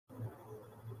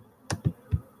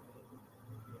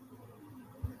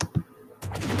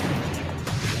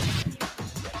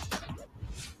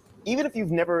Even if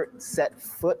you've never set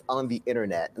foot on the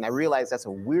internet, and I realize that's a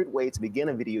weird way to begin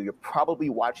a video you're probably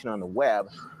watching on the web,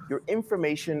 your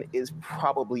information is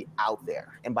probably out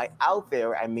there. And by out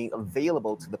there, I mean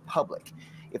available to the public.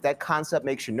 If that concept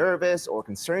makes you nervous or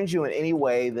concerns you in any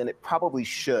way, then it probably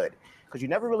should, because you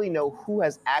never really know who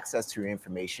has access to your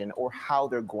information or how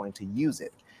they're going to use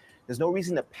it. There's no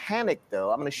reason to panic, though.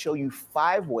 I'm going to show you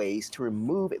 5 ways to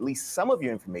remove at least some of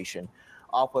your information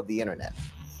off of the internet.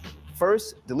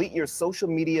 First, delete your social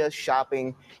media,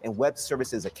 shopping, and web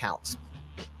services accounts.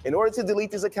 In order to delete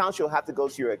these accounts, you'll have to go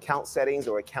to your account settings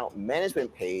or account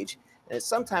management page, and it's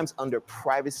sometimes under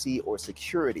privacy or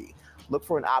security. Look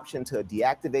for an option to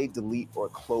deactivate, delete, or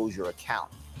close your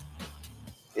account.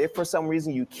 If for some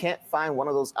reason you can't find one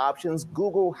of those options,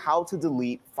 Google how to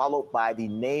delete followed by the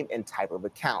name and type of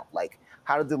account, like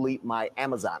how to delete my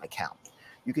Amazon account.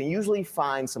 You can usually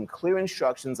find some clear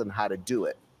instructions on how to do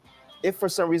it. If for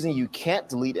some reason you can't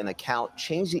delete an account,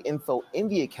 change the info in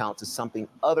the account to something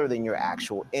other than your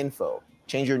actual info.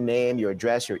 Change your name, your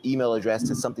address, your email address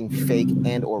to something fake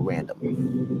and or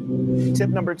random. Tip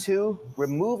number 2,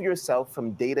 remove yourself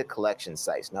from data collection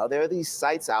sites. Now, there are these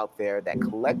sites out there that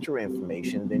collect your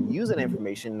information, then use that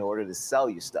information in order to sell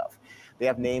you stuff. They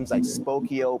have names like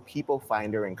Spokeo, People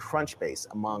Finder, and Crunchbase,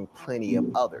 among plenty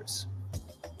of others.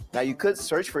 Now, you could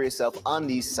search for yourself on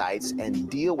these sites and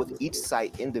deal with each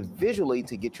site individually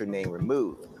to get your name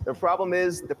removed. The problem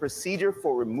is the procedure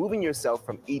for removing yourself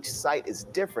from each site is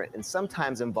different and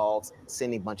sometimes involves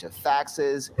sending a bunch of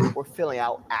faxes or filling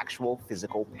out actual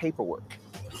physical paperwork.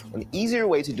 An easier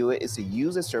way to do it is to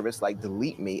use a service like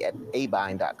Delete Me at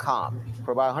abind.com.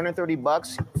 For about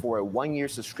 $130 for a 1-year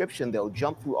subscription, they'll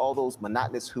jump through all those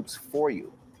monotonous hoops for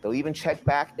you. They'll even check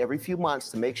back every few months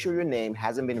to make sure your name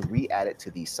hasn't been re-added to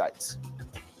these sites.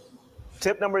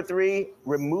 Tip number 3,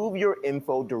 remove your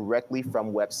info directly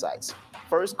from websites.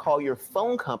 First, call your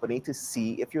phone company to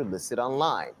see if you're listed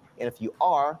online. And if you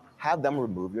are, have them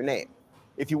remove your name.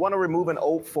 If you want to remove an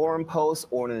old forum post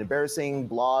or an embarrassing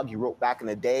blog you wrote back in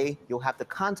the day, you'll have to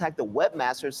contact the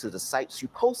webmasters to the sites you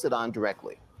posted on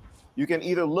directly. You can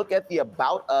either look at the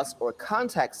About Us or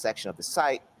Contact section of the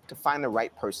site to find the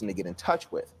right person to get in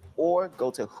touch with, or go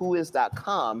to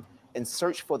whois.com and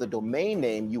search for the domain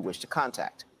name you wish to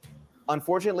contact.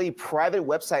 Unfortunately, private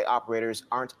website operators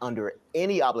aren't under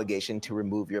any obligation to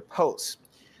remove your posts.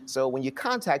 So when you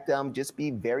contact them, just be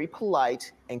very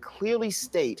polite and clearly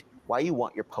state why you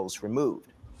want your post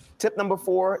removed. Tip number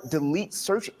 4, delete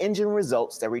search engine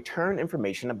results that return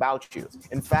information about you.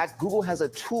 In fact, Google has a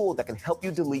tool that can help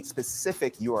you delete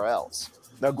specific URLs.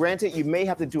 Now, granted, you may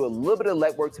have to do a little bit of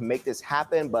legwork to make this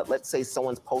happen, but let's say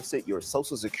someone's posted your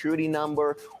social security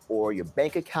number or your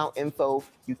bank account info,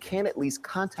 you can at least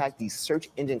contact these search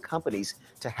engine companies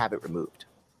to have it removed.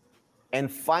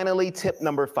 And finally, tip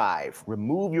number 5,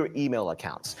 remove your email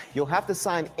accounts. You'll have to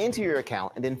sign into your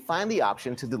account and then find the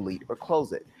option to delete or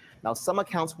close it. Now, some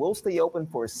accounts will stay open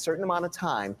for a certain amount of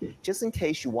time just in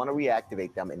case you want to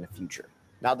reactivate them in the future.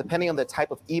 Now, depending on the type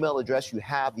of email address you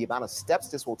have, the amount of steps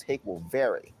this will take will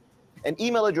vary. An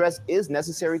email address is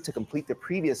necessary to complete the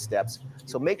previous steps,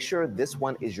 so make sure this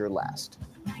one is your last.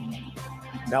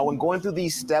 Now, when going through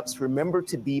these steps, remember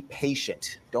to be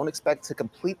patient. Don't expect to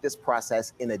complete this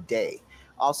process in a day.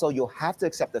 Also, you'll have to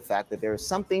accept the fact that there are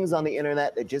some things on the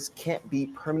internet that just can't be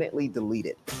permanently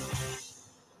deleted.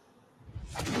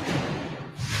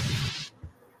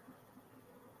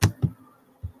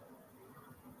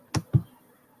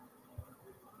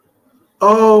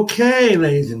 Okay,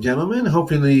 ladies and gentlemen,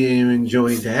 hopefully you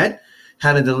enjoyed that.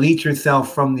 How to delete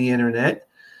yourself from the internet.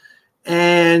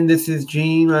 And this is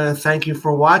Gene. Thank you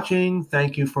for watching.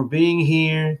 Thank you for being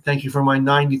here. Thank you for my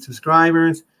 90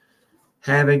 subscribers.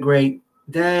 Have a great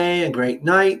day, a great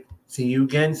night. See you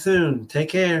again soon. Take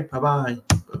care.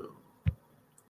 Bye-bye.